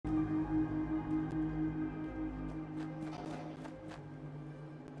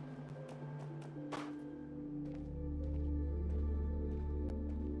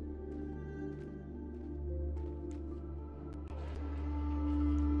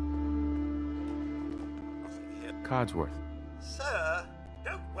Codsworth. Sir,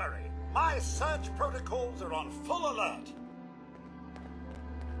 don't worry. My search protocols are on full alert.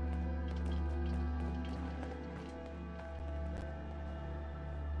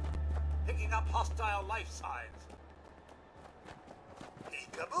 Picking up hostile life signs.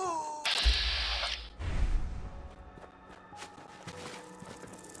 Peekaboo!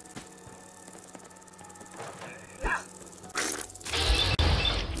 Yeah.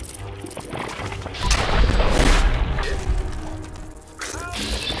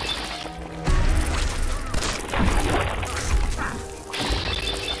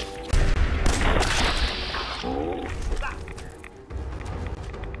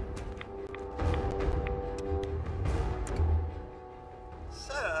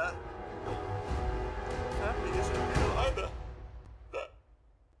 Sir, family isn't real either.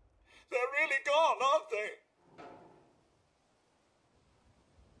 They're really gone, aren't they?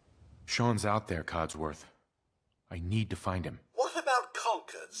 Sean's out there, Codsworth. I need to find him. What about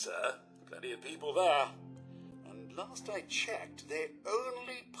Concord, sir? Plenty of people there. And last I checked, they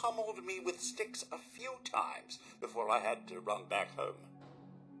only pummeled me with sticks a few times before I had to run back home.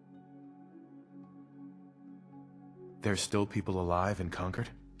 There's still people alive in Concord?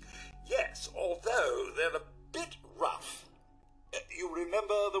 Yes, although they're a bit rough. You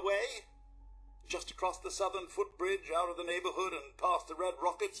remember the way? Just across the southern footbridge, out of the neighborhood and past the Red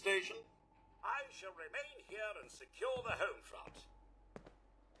Rocket Station? I shall remain here and secure the home front.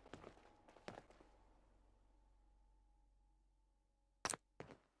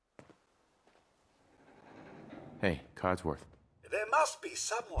 Hey, Codsworth. There must be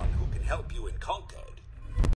someone who can help you in Concord.